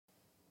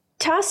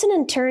Tossing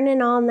and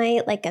turning all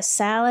night like a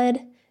salad?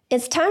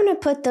 It's time to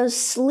put those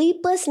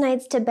sleepless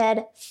nights to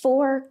bed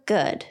for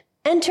good.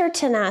 Enter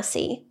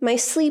Tanasi, my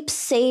sleep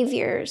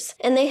saviors,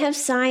 and they have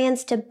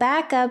science to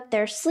back up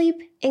their sleep,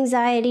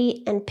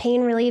 anxiety, and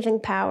pain-relieving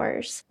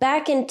powers.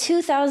 Back in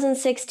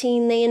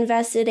 2016, they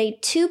invested a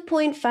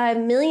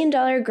 $2.5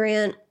 million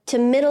grant to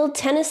Middle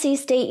Tennessee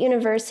State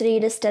University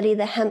to study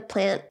the hemp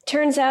plant.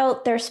 Turns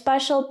out their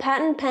special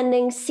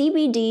patent-pending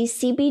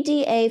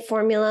CBD-CBDA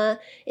formula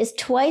is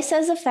twice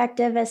as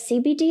effective as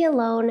CBD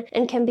alone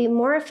and can be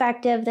more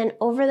effective than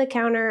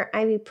over-the-counter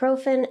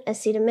ibuprofen,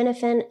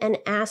 acetaminophen, and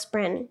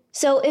aspirin.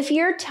 So if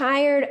you're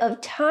tired of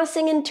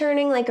tossing and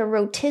turning like a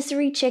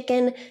rotisserie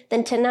chicken,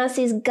 then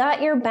Tanasi's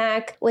got your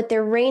back with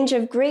their range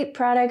of great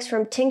products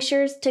from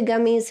tinctures to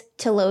gummies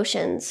to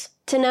lotions.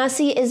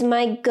 Tanasi is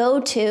my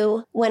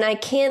go-to when I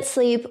can't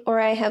sleep or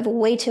I have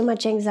way too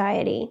much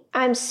anxiety.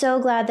 I'm so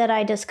glad that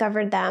I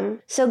discovered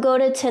them. So go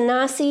to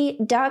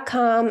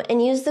Tanasi.com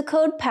and use the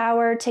code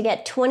POWER to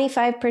get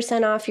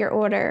 25% off your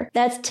order.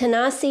 That's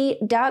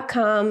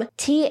Tanasi.com,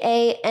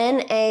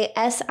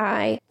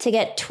 Tanasi, to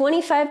get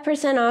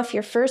 25% off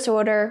your first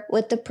order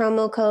with the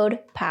promo code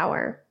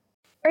POWER.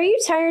 Are you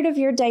tired of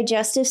your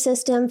digestive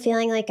system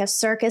feeling like a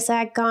circus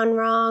act gone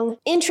wrong?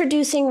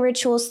 Introducing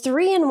Ritual's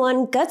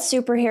 3-in-1 gut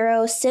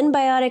superhero,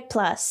 Synbiotic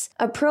Plus.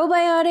 A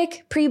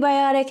probiotic,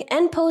 prebiotic,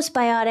 and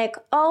postbiotic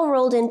all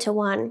rolled into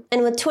one.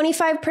 And with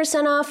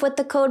 25% off with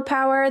the code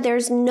POWER,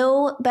 there's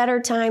no better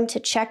time to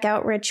check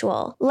out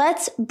Ritual.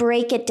 Let's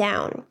break it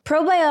down.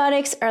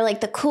 Probiotics are like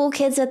the cool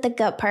kids at the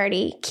gut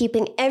party,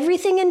 keeping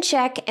everything in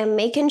check and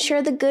making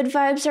sure the good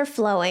vibes are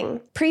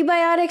flowing.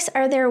 Prebiotics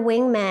are their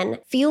wingmen,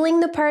 fueling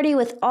the party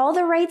with all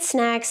the right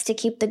snacks to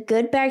keep the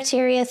good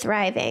bacteria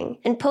thriving.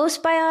 And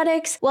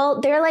postbiotics, well,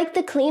 they're like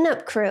the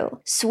cleanup crew,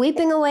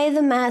 sweeping away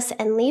the mess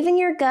and leaving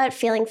your gut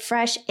feeling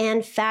fresh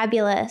and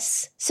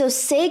fabulous. So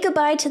say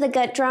goodbye to the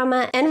gut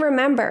drama, and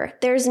remember,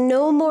 there's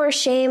no more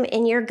shame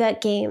in your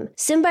gut game.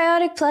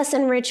 Synbiotic Plus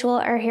and Ritual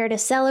are here to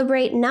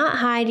celebrate, not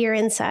hide your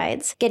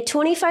insides. Get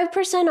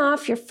 25%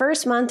 off your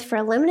first month for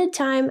a limited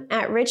time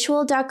at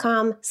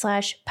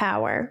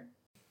ritual.com/power.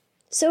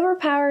 Sober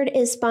Powered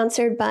is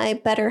sponsored by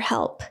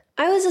BetterHelp.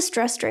 I was a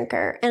stress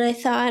drinker, and I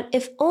thought,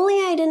 if only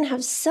I didn't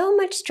have so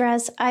much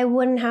stress, I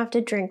wouldn't have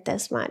to drink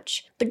this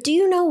much. But do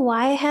you know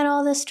why I had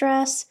all this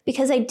stress?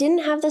 Because I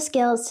didn't have the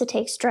skills to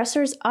take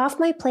stressors off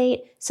my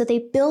plate, so they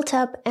built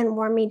up and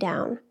wore me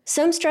down.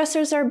 Some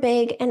stressors are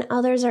big and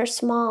others are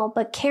small,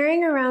 but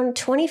carrying around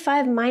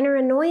 25 minor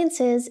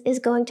annoyances is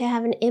going to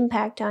have an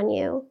impact on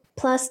you.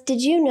 Plus,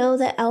 did you know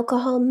that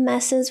alcohol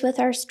messes with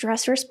our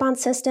stress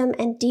response system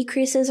and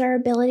decreases our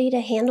ability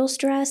to handle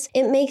stress?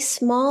 It makes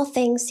small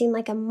things seem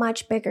like a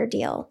much bigger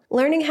deal.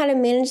 Learning how to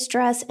manage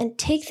stress and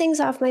take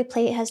things off my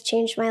plate has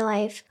changed my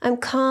life. I'm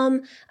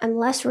calm, I'm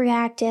less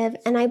reactive,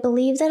 and I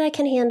believe that I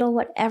can handle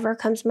whatever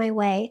comes my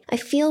way. I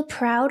feel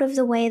proud of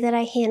the way that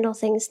I handle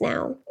things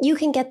now. You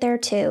can get there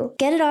too.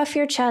 Get it off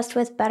your chest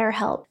with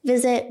BetterHelp.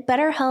 Visit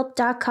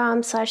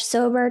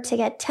betterhelp.com/sober to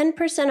get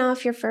 10%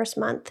 off your first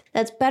month.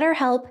 That's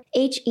BetterHelp,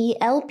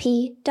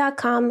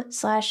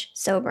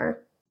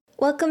 HELP.com/sober.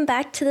 Welcome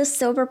back to the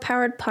Sober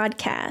Powered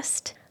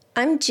Podcast.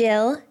 I'm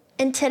Jill,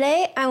 and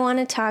today I want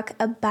to talk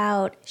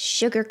about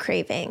sugar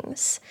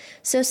cravings.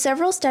 So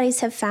several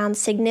studies have found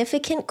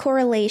significant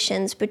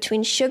correlations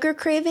between sugar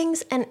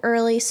cravings and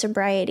early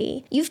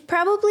sobriety. You've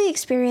probably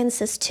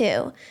experienced this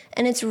too,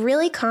 and it's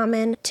really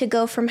common to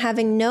go from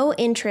having no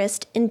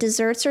interest in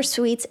desserts or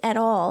sweets at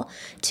all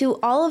to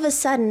all of a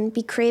sudden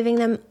be craving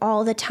them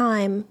all the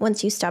time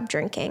once you stop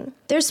drinking.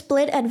 There's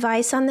split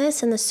advice on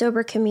this in the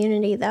sober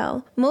community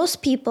though.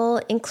 Most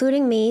people,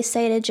 including me,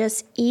 say to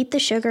just eat the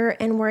sugar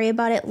and worry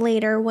about it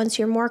later once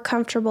you're more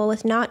comfortable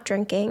with not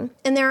drinking.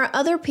 And there are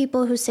other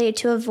people who say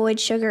to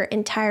avoid sugar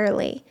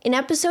entirely. In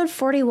episode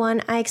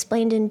 41, I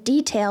explained in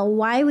detail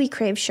why we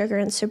crave sugar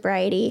in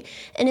sobriety,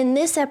 and in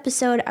this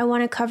episode, I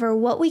want to cover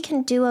what we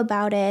can do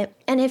about it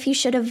and if you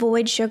should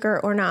avoid sugar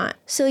or not.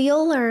 So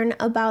you'll learn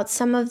about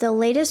some of the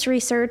latest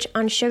research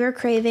on sugar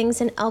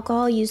cravings and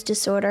alcohol use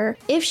disorder,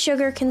 if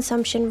sugar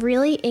consumption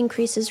really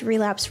increases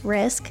relapse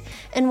risk,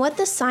 and what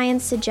the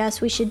science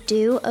suggests we should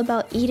do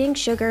about eating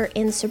sugar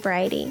in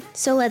sobriety.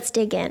 So let's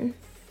dig in.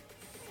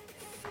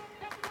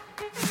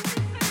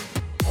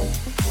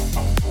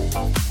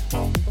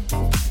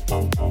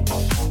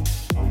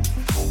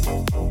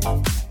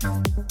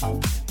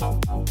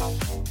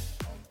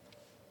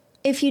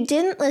 If you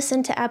didn't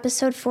listen to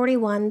episode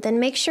 41, then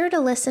make sure to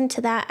listen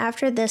to that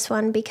after this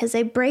one because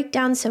I break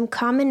down some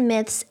common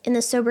myths in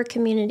the sober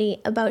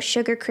community about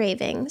sugar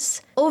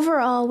cravings.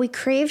 Overall, we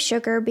crave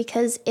sugar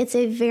because it's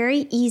a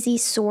very easy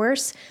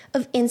source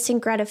of instant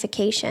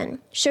gratification.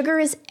 Sugar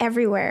is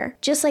everywhere,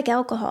 just like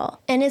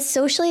alcohol, and it's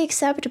socially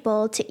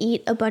acceptable to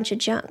eat a bunch of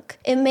junk.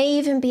 It may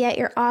even be at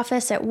your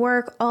office, at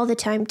work, all the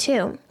time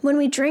too. When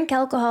we drink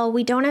alcohol,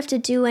 we don't have to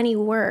do any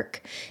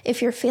work.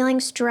 If you're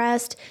feeling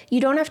stressed, you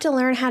don't have to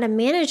learn how to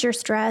manage your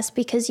stress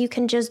because you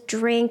can just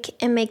drink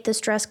and make the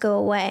stress go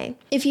away.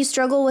 If you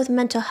struggle with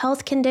mental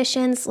health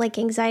conditions like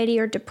anxiety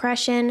or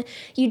depression,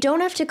 you don't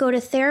have to go to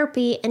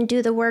therapy and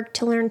do the work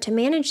to learn to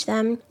manage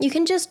them. You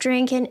can just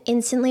drink and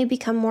instantly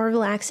become more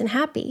relaxed and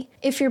happy.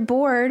 If you're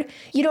bored,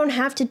 you don't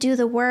have to do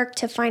the work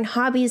to find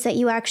hobbies that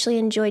you actually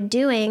enjoy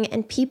doing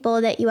and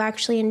people that you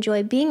actually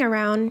enjoy being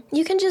around.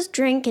 You can just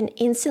drink and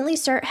instantly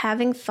start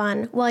having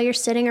fun while you're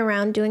sitting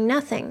around doing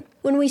nothing.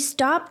 When we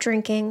stop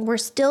drinking, we're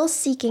still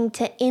seeking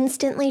to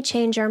instantly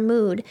change our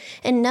mood,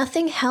 and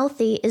nothing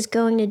healthy is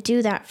going to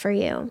do that for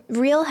you.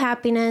 Real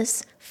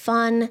happiness,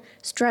 fun,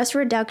 stress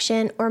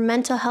reduction, or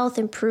mental health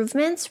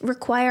improvements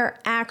require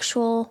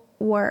actual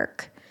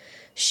work.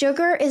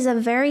 Sugar is a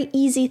very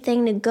easy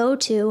thing to go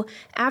to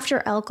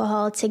after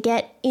alcohol to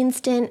get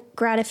instant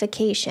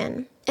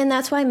gratification. And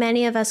that's why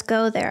many of us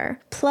go there.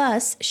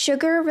 Plus,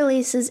 sugar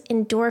releases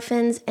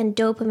endorphins and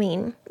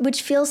dopamine,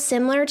 which feels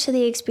similar to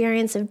the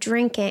experience of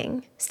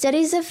drinking.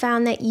 Studies have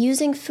found that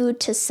using food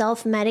to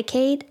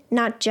self-medicate,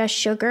 not just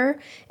sugar,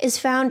 is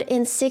found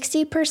in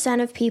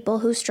 60% of people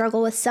who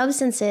struggle with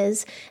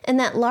substances, and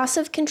that loss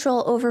of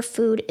control over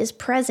food is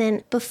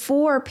present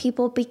before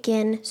people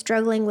begin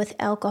struggling with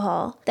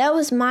alcohol. That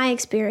was my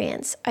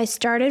experience. I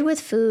started with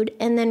food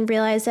and then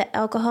realized that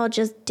alcohol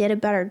just did a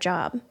better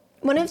job.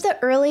 One of the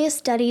earliest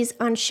studies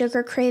on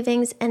sugar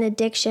cravings and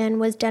addiction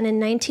was done in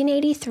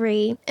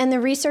 1983, and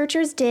the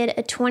researchers did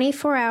a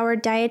 24-hour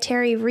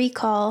dietary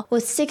recall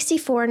with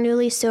 64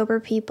 newly sober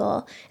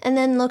people, and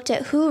then looked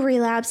at who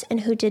relapsed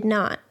and who did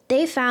not.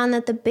 They found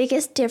that the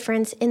biggest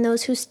difference in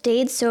those who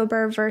stayed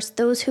sober versus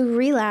those who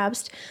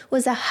relapsed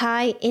was a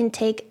high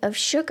intake of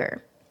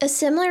sugar. A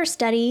similar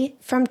study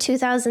from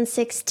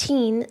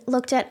 2016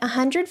 looked at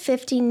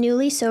 150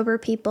 newly sober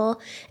people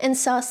and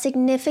saw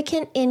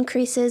significant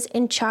increases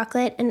in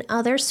chocolate and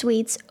other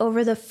sweets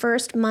over the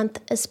first month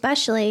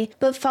especially,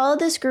 but followed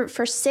this group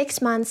for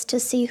 6 months to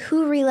see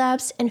who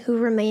relapsed and who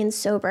remained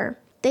sober.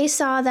 They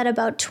saw that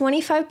about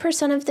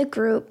 25% of the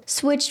group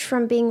switched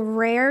from being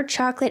rare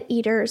chocolate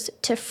eaters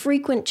to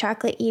frequent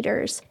chocolate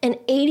eaters, and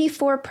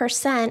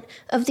 84%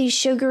 of these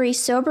sugary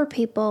sober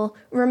people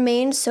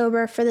remained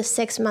sober for the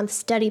 6-month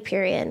study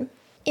period.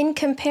 In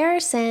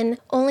comparison,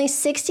 only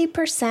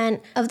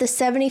 60% of the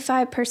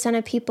 75%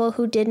 of people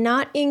who did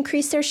not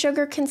increase their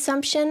sugar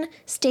consumption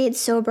stayed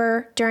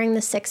sober during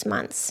the 6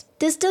 months.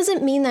 This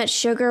doesn't mean that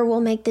sugar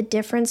will make the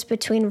difference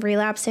between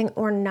relapsing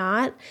or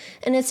not,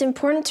 and it's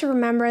important to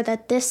remember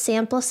that this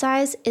sample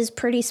size is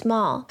pretty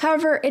small.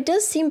 However, it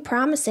does seem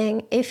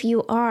promising if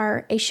you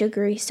are a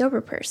sugary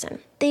sober person.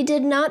 They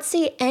did not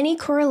see any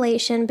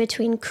correlation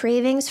between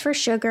cravings for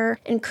sugar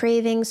and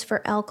cravings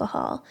for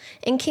alcohol,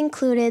 and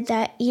concluded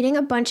that eating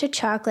a bunch of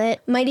chocolate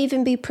might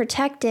even be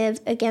protective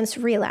against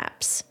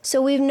relapse.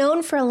 So we've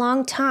known for a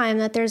long time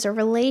that there's a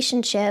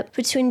relationship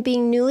between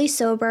being newly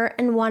sober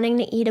and wanting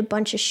to eat a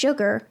bunch of sugar.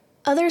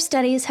 Other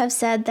studies have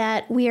said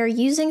that we are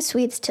using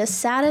sweets to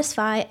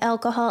satisfy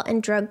alcohol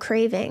and drug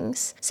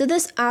cravings. So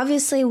this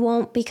obviously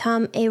won't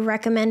become a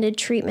recommended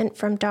treatment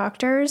from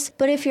doctors,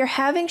 but if you're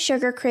having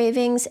sugar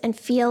cravings and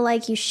feel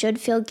like you should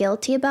feel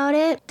guilty about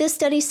it, this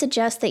study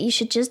suggests that you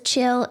should just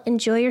chill,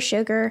 enjoy your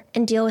sugar,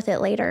 and deal with it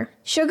later.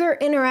 Sugar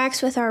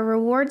interacts with our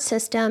reward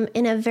system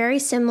in a very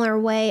similar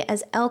way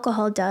as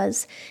alcohol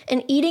does,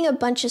 and eating a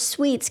bunch of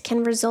sweets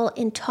can result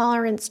in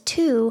tolerance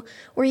too,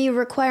 where you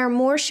require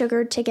more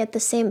sugar to get the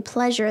same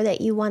pleasure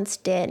that you once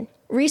did.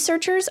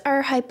 Researchers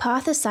are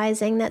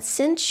hypothesizing that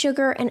since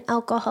sugar and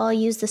alcohol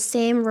use the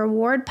same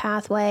reward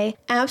pathway,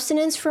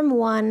 abstinence from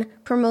one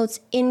promotes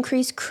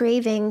increased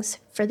cravings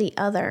for the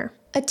other.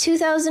 A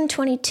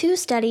 2022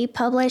 study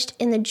published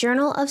in the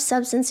Journal of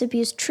Substance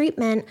Abuse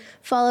Treatment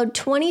followed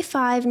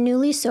 25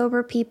 newly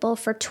sober people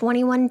for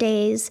 21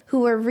 days who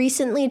were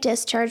recently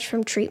discharged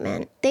from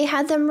treatment. They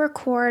had them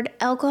record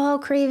alcohol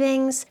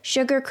cravings,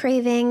 sugar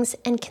cravings,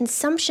 and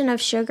consumption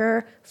of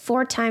sugar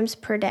 4 times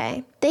per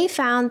day. They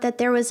found that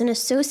there was an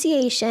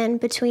association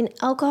between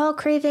alcohol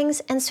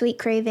cravings and sweet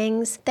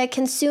cravings, that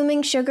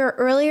consuming sugar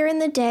earlier in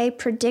the day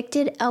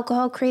predicted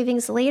alcohol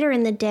cravings later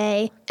in the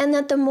day, and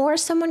that the more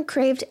someone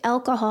craved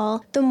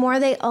alcohol, the more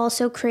they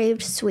also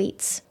craved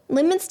sweets.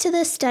 Limits to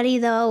this study,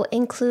 though,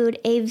 include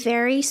a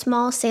very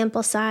small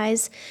sample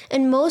size,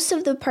 and most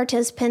of the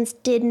participants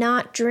did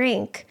not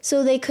drink,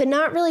 so they could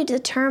not really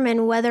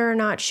determine whether or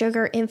not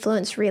sugar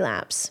influenced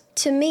relapse.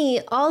 To me,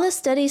 all the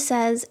study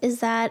says is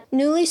that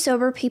newly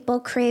sober people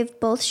crave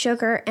both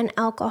sugar and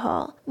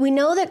alcohol. We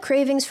know that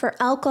cravings for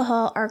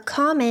alcohol are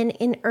common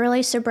in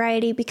early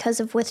sobriety because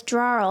of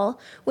withdrawal,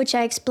 which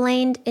I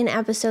explained in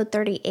episode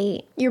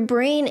 38. Your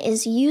brain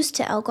is used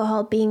to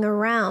alcohol being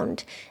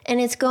around, and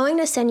it's going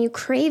to send you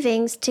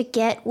cravings to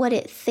get what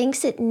it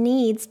thinks it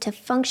needs to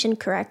function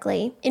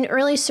correctly. In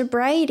early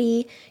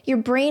sobriety, your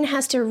brain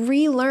has to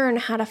relearn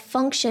how to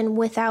function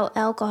without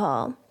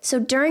alcohol. So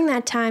during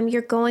that time,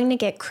 you're going to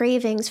get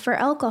cravings for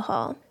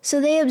alcohol. So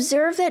they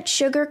observed that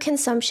sugar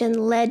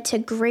consumption led to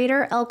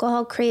greater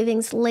alcohol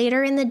cravings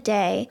later in the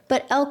day,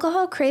 but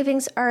alcohol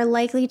cravings are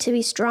likely to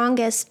be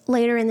strongest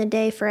later in the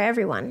day for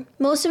everyone.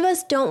 Most of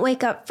us don't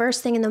wake up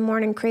first thing in the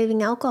morning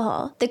craving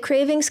alcohol. The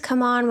cravings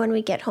come on when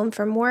we get home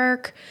from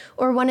work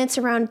or when it's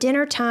around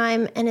dinner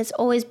time and it's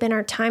always been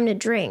our time to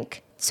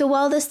drink. So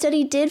while the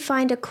study did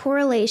find a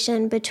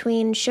correlation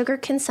between sugar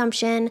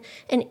consumption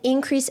and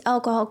increased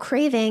alcohol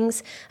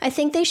cravings, I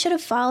think they should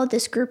have followed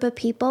this group of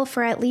people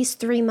for at least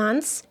 3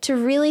 months to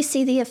really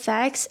see the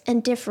effects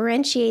and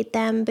differentiate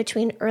them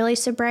between early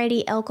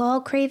sobriety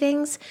alcohol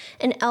cravings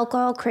and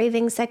alcohol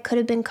cravings that could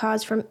have been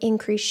caused from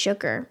increased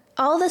sugar.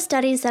 All the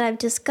studies that I've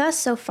discussed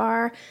so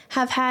far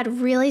have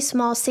had really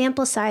small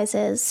sample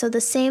sizes, so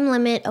the same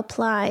limit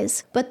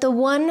applies. But the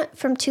one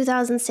from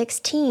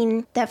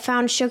 2016 that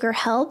found sugar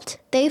helped,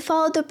 they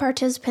followed the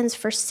participants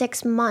for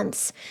 6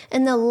 months,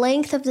 and the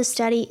length of the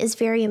study is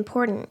very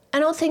important. I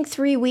don't think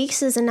 3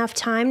 weeks is enough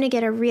time to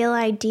get a real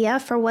idea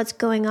for what's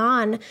going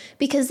on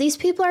because these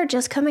people are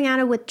just coming out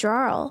of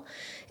withdrawal.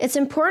 It's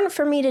important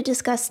for me to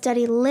discuss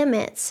study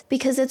limits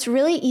because it's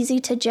really easy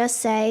to just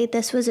say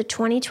this was a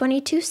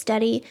 2022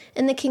 study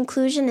and the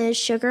conclusion is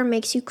sugar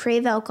makes you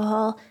crave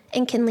alcohol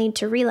and can lead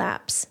to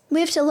relapse. We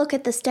have to look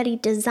at the study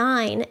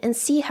design and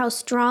see how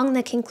strong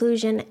the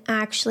conclusion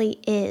actually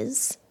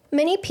is.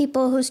 Many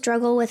people who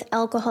struggle with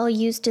alcohol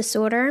use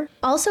disorder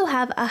also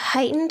have a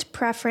heightened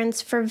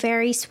preference for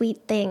very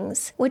sweet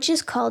things, which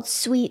is called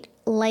sweet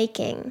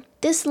liking.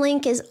 This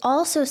link is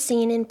also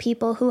seen in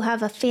people who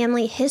have a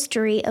family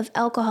history of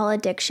alcohol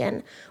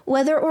addiction,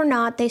 whether or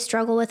not they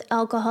struggle with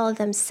alcohol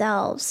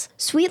themselves.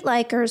 Sweet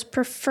likers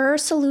prefer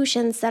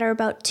solutions that are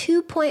about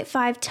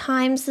 2.5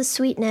 times the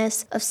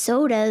sweetness of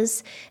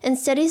sodas, and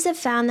studies have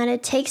found that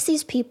it takes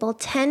these people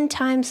 10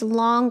 times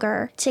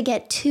longer to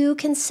get 2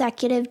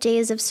 consecutive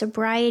days of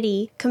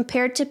sobriety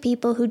compared to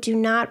people who do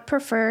not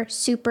prefer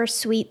super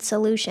sweet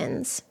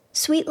solutions.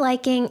 Sweet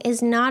liking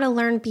is not a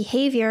learned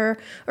behavior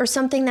or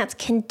something that's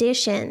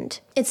conditioned.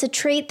 It's a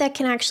trait that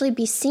can actually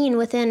be seen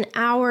within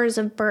hours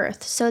of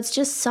birth, so it's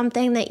just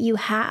something that you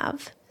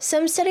have.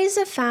 Some studies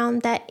have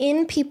found that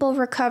in people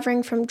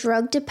recovering from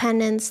drug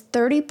dependence,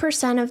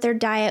 30% of their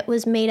diet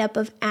was made up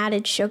of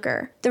added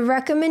sugar. The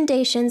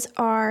recommendations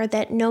are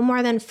that no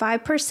more than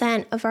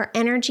 5% of our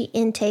energy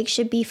intake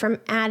should be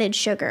from added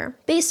sugar.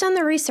 Based on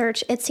the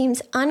research, it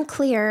seems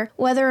unclear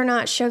whether or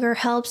not sugar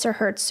helps or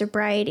hurts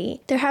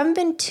sobriety. There haven't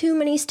been too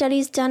many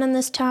studies done on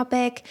this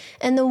topic,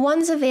 and the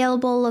ones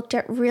available looked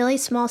at really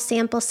small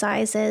sample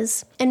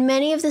sizes, and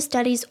many of the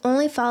studies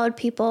only followed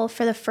people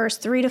for the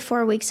first 3 to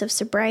 4 weeks of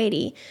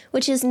sobriety,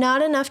 which is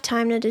not enough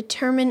time to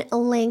determine a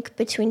link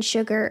between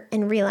sugar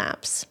and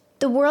relapse.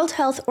 The World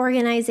Health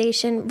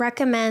Organization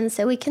recommends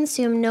that we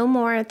consume no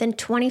more than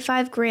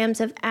 25 grams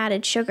of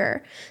added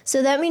sugar.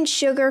 So that means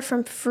sugar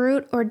from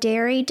fruit or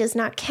dairy does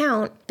not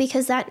count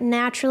because that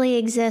naturally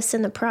exists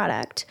in the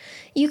product.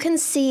 You can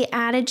see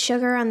added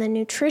sugar on the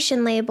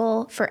nutrition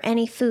label for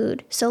any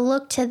food, so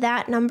look to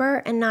that number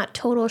and not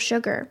total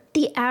sugar.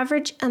 The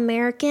average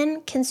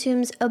American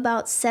consumes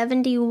about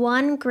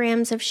 71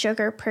 grams of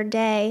sugar per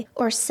day,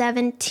 or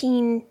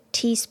 17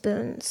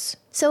 teaspoons.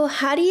 So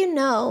how do you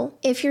know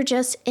if you're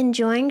just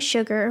enjoying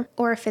sugar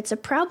or if it's a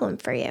problem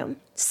for you?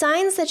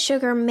 Signs that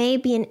sugar may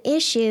be an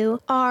issue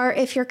are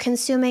if you're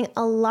consuming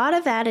a lot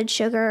of added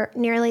sugar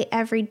nearly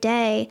every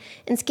day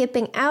and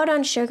skipping out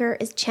on sugar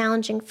is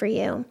challenging for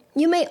you.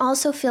 You may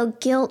also feel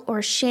guilt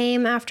or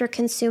shame after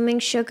consuming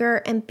sugar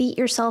and beat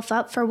yourself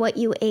up for what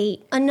you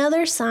ate.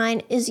 Another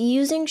sign is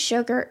using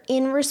sugar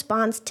in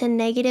response to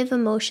negative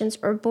emotions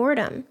or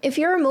boredom. If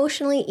you're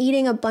emotionally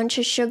eating a bunch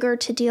of sugar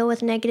to deal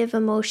with negative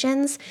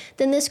emotions,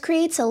 then this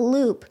creates a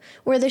loop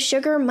where the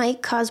sugar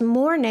might cause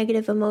more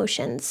negative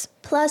emotions.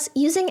 Plus,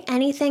 using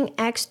anything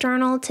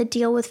external to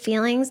deal with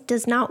feelings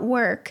does not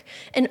work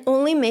and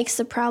only makes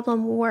the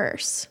problem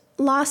worse.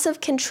 Loss of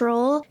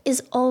control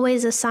is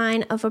always a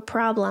sign of a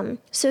problem.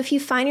 So if you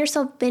find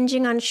yourself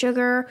binging on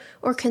sugar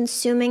or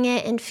consuming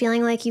it and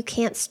feeling like you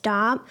can't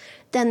stop,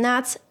 then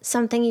that's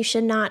something you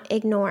should not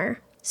ignore.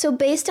 So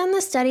based on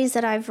the studies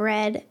that I've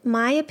read,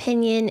 my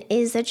opinion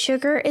is that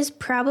sugar is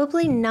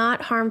probably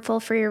not harmful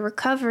for your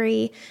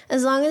recovery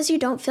as long as you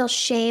don't feel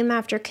shame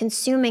after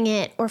consuming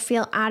it or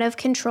feel out of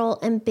control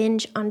and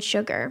binge on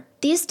sugar.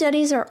 These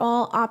studies are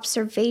all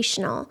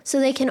observational, so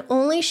they can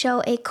only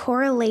show a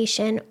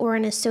correlation or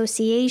an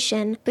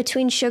association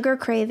between sugar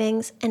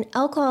cravings and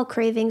alcohol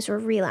cravings or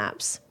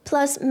relapse.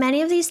 Plus,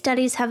 many of these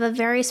studies have a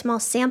very small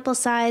sample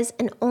size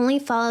and only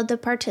followed the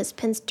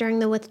participants during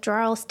the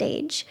withdrawal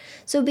stage.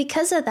 So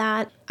because of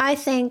that, I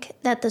think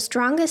that the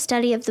strongest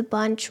study of the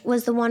bunch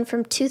was the one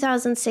from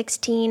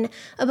 2016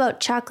 about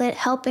chocolate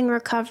helping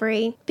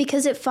recovery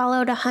because it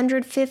followed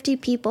 150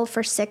 people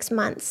for 6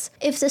 months.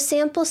 If the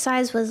sample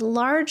size was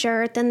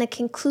larger, then the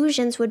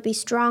conclusions would be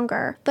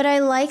stronger. But I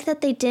like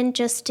that they didn't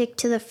just stick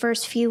to the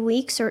first few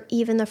weeks or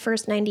even the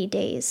first 90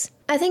 days.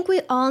 I think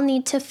we all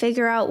need to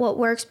figure out what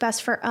works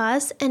best for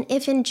us, and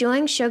if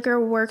enjoying sugar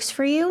works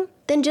for you,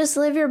 then just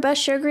live your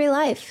best sugary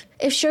life.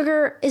 If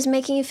sugar is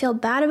making you feel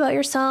bad about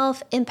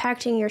yourself,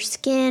 impacting your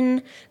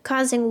skin,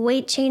 causing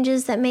weight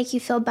changes that make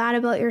you feel bad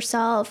about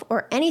yourself,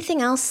 or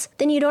anything else,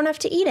 then you don't have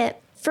to eat it.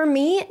 For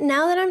me,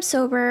 now that I'm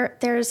sober,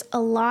 there's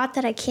a lot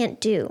that I can't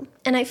do.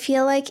 And I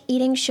feel like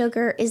eating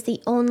sugar is the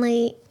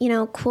only,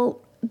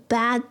 quote,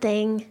 bad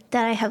thing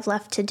that I have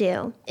left to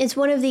do. It's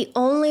one of the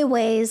only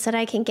ways that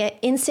I can get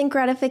instant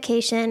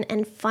gratification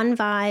and fun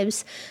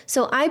vibes,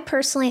 so I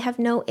personally have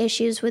no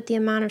issues with the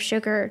amount of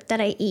sugar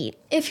that I eat.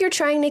 If you're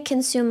trying to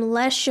consume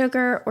less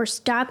sugar or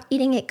stop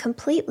eating it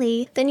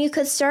completely, then you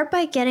could start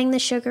by getting the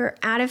sugar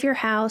out of your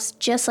house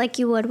just like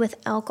you would with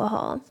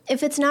alcohol.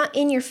 If it's not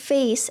in your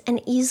face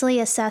and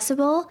easily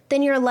accessible,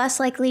 then you're less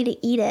likely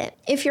to eat it.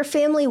 If your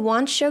family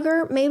wants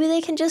sugar, maybe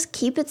they can just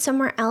keep it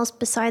somewhere else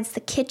besides the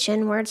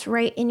kitchen where it's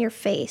right in your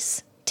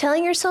face.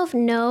 Telling yourself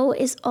no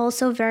is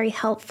also very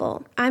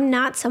helpful. I'm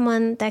not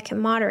someone that can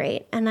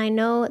moderate, and I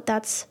know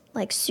that's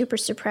super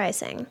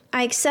surprising.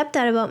 I accept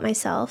that about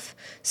myself.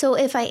 So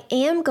if I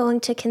am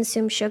going to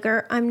consume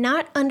sugar, I'm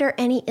not under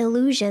any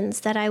illusions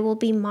that I will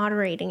be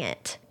moderating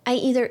it. I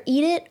either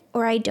eat it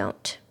or I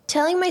don't.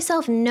 Telling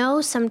myself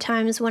no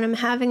sometimes when I'm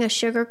having a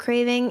sugar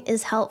craving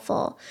is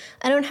helpful.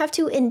 I don't have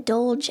to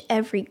indulge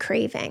every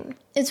craving.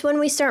 It's when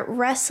we start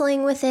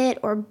wrestling with it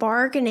or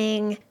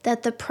bargaining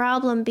that the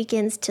problem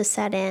begins to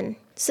set in.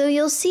 So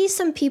you'll see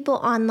some people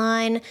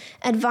online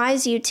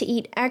advise you to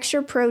eat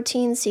extra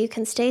protein so you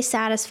can stay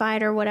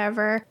satisfied or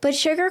whatever, but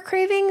sugar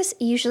cravings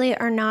usually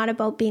are not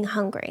about being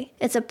hungry.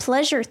 It's a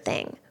pleasure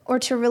thing or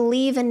to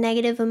relieve a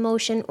negative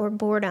emotion or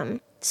boredom.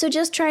 So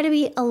just try to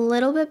be a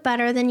little bit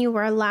better than you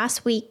were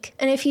last week.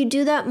 And if you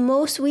do that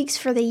most weeks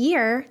for the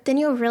year, then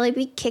you'll really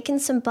be kicking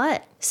some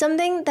butt.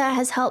 Something that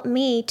has helped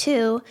me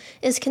too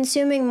is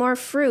consuming more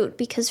fruit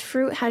because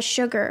fruit has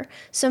sugar.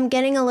 So I'm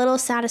getting a little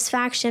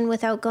satisfaction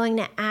without going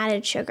to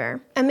added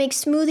sugar. I make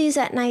smoothies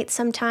at night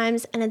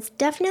sometimes, and it's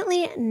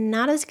definitely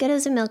not as good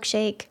as a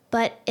milkshake,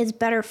 but it's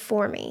better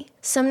for me.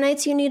 Some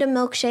nights you need a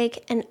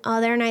milkshake and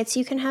other nights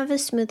you can have a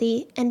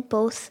smoothie, and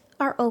both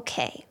are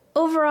okay.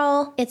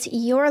 Overall, it's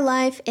your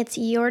life, it's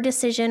your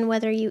decision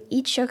whether you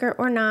eat sugar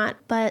or not,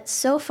 but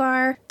so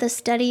far, the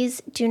studies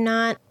do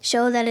not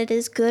show that it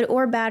is good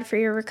or bad for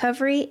your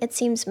recovery. It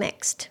seems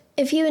mixed.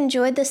 If you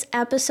enjoyed this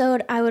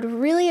episode, I would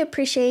really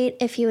appreciate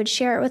if you would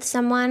share it with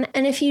someone.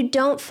 And if you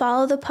don't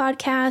follow the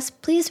podcast,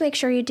 please make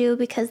sure you do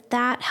because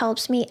that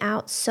helps me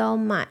out so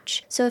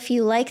much. So if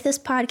you like this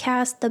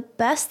podcast, the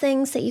best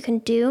things that you can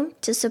do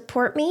to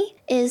support me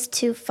is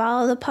to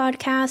follow the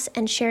podcast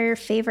and share your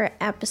favorite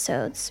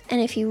episodes. And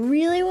if you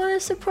really want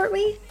to support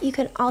me, you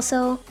can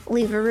also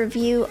leave a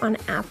review on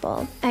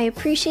Apple. I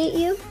appreciate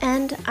you,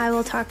 and I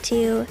will talk to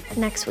you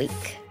next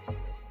week.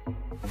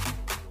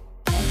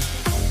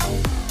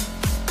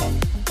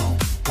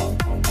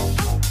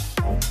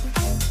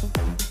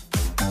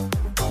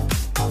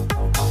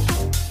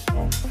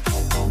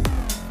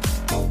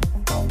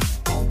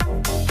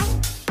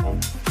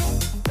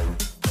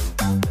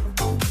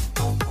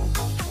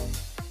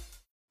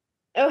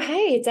 Oh,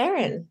 hey, it's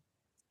Erin.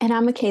 And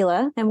I'm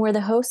Michaela, and we're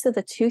the hosts of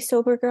the Two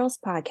Sober Girls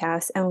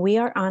podcast, and we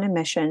are on a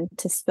mission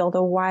to spill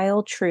the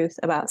wild truth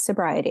about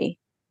sobriety.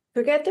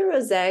 Forget the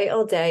rosé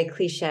all day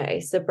cliche.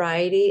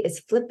 Sobriety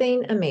is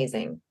flipping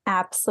amazing.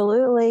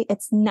 Absolutely.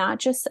 It's not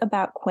just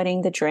about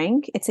quitting the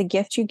drink. It's a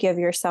gift you give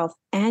yourself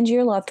and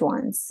your loved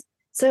ones.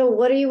 So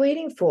what are you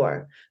waiting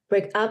for?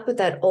 Break up with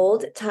that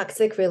old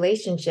toxic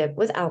relationship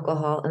with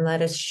alcohol and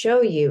let us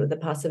show you the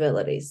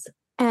possibilities.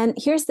 And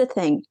here's the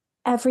thing.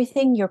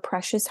 Everything your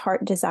precious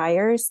heart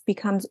desires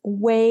becomes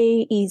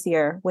way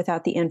easier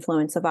without the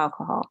influence of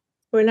alcohol.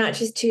 We're not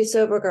just two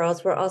sober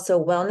girls. We're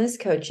also wellness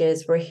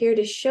coaches. We're here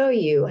to show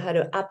you how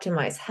to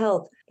optimize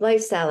health,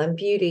 lifestyle, and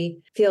beauty,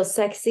 feel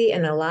sexy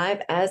and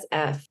alive as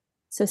F.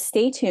 So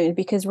stay tuned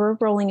because we're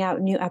rolling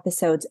out new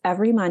episodes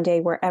every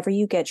Monday wherever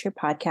you get your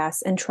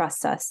podcasts, and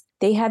trust us,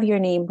 they have your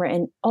name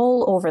written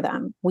all over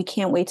them. We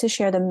can't wait to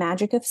share the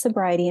magic of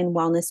sobriety and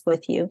wellness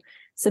with you.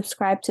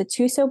 Subscribe to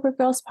Two Sober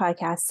Girls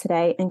podcast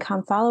today and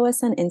come follow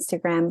us on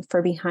Instagram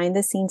for behind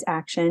the scenes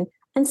action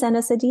and send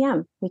us a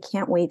DM. We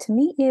can't wait to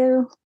meet you.